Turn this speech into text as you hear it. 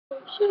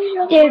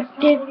Oh,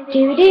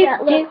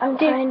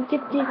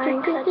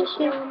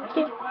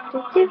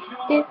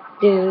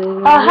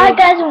 hi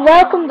guys and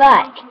welcome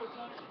back.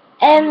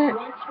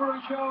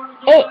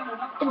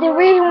 The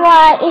reason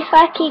why, if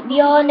I keep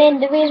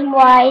yawning, the reason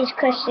why is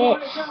because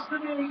it's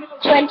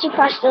 20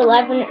 past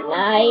 11 at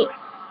night.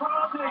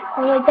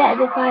 And we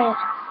better be quiet.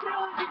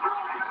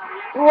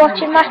 We're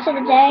watching Match of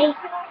the Day.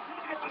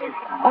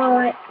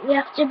 Alright, we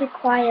have to be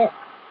quiet.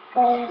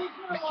 20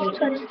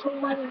 to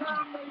 11.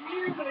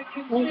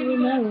 What do we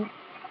know?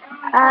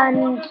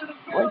 And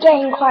we're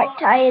getting quite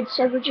tired,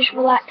 so we're just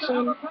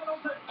relaxing.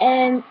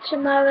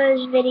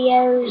 Tomorrow's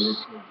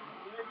videos.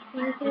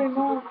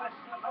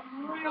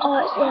 Oh,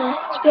 it's there.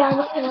 It's behind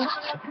the pillar.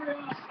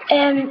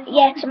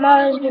 Yeah,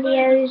 tomorrow's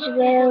videos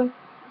will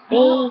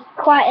be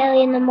quite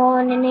early in the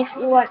morning if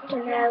you want to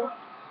know,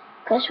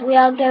 because we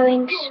are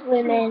going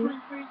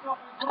swimming,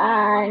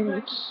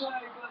 and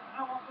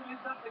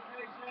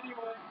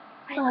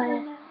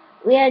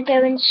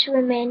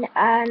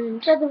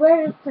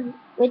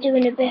we're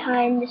doing a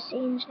behind the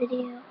scenes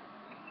video.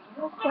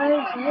 Where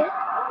is it?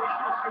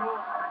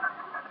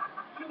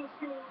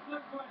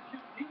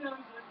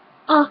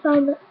 I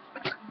found it.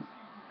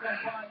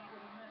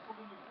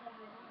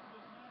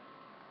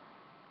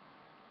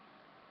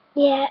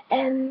 Yeah,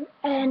 and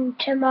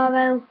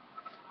tomorrow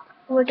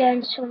we're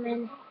going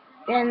swimming.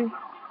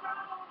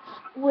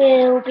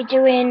 We'll be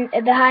doing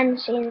a behind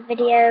the scenes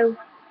video,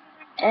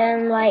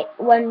 like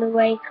when we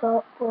wake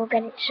up, we'll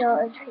get it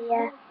sorted for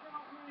you,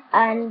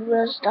 and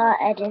we'll start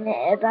editing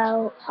it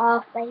about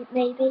 8:30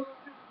 maybe.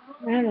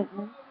 I don't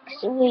know,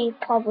 'cause we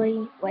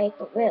probably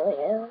wake up really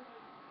early.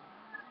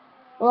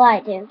 Well, I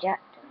do,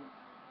 Jack,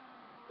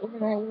 even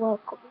though he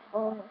woke up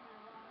before me.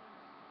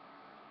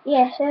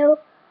 Yeah, so,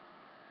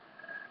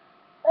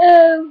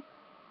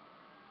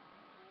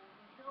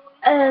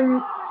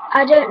 I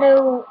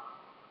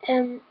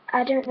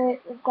don't know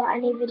if we've got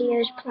any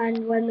videos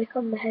planned when we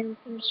come home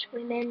from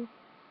swimming.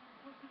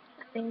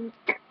 I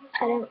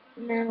don't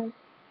know,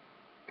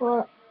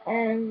 but,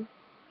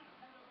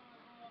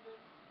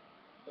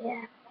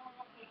 yeah.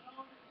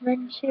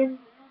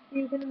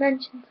 You're gonna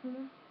mention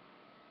something?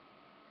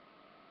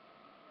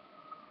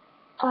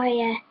 Oh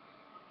yeah,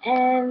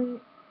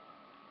 I'm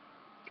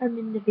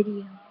in the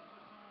video.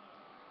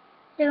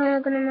 Who am I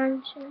gonna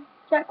mention?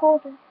 Jack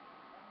Waldron.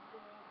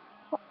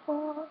 What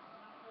for?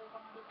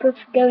 For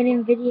going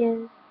in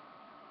videos.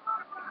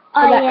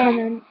 Oh yeah,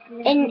 and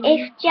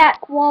if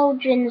Jack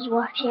Waldron's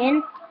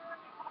watching,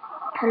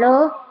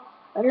 hello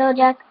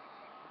Jack,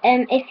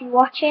 if you're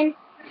watching,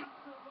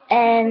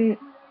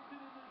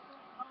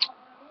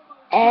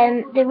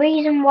 the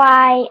reason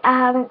why I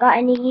haven't got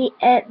any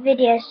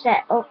videos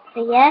set up for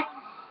you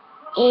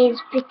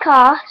is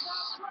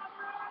because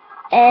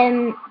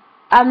I'm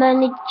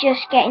only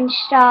just getting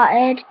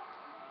started,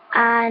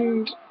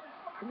 and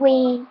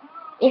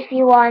if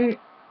you want,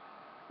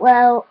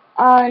 well,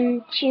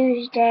 on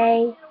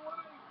Tuesday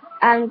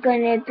I'm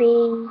gonna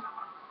be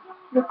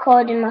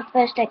recording my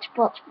first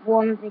Xbox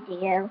One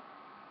video,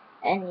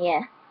 and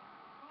yeah,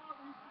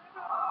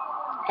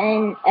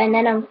 and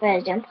then on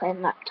Thursday I'm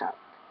playing laptop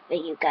for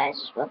you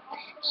guys as well.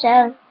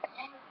 So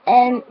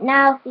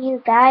now for you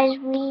guys,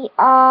 me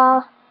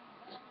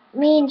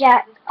and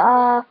Jack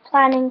are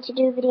planning to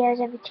do videos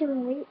every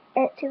 2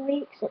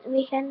 weeks at the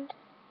weekend.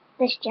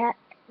 This Jack,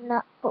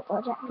 not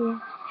football Jack. Yeah.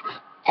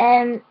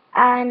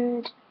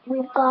 And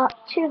we've got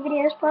 2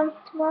 videos planned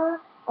for tomorrow,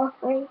 or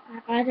 3.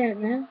 I don't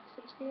know.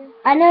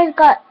 I know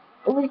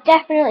we've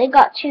definitely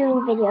got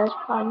 2 videos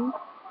planned.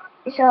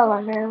 It's all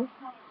I know.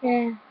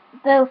 Yeah.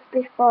 Both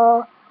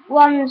before.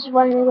 One's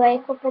when we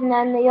wake up, and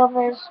then the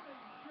other's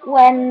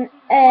when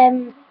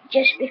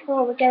just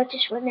before we go to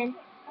swimming.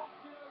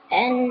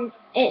 And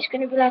it's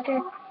gonna be like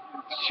a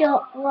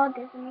short vlog,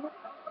 isn't it?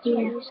 Yeah.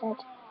 Like you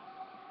said.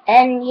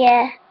 And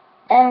yeah,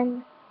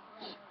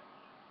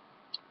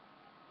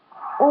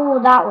 oh,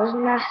 that was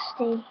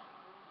nasty.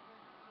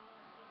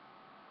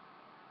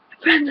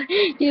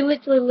 You're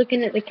literally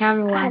looking at the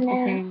camera while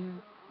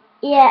saying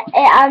that. Yeah,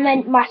 I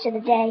meant Match of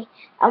the Day.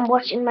 I'm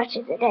watching Match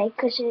of the Day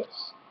because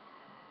it's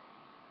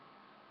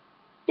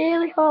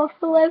really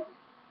 11:30.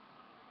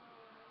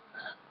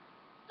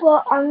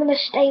 But I'm gonna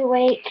stay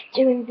awake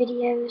doing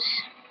videos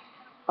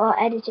or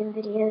editing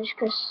videos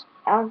because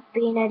I've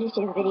been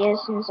editing videos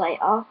since like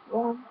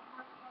 1:30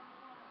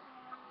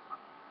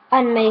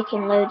 and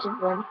making loads of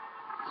them.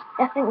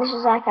 I think this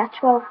is like our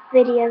 12th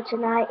video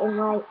tonight in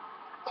like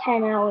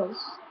 10 hours,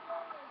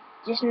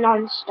 just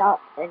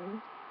non-stop,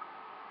 and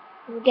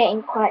we're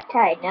getting quite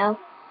tired now.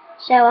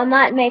 So I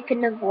might make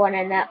another one,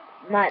 and that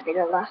might be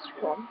the last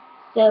one.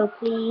 So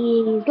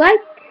please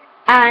like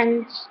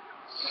and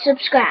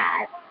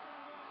subscribe.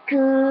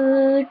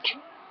 Goodbye.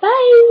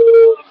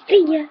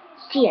 See ya.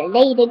 See you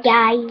later,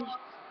 guys.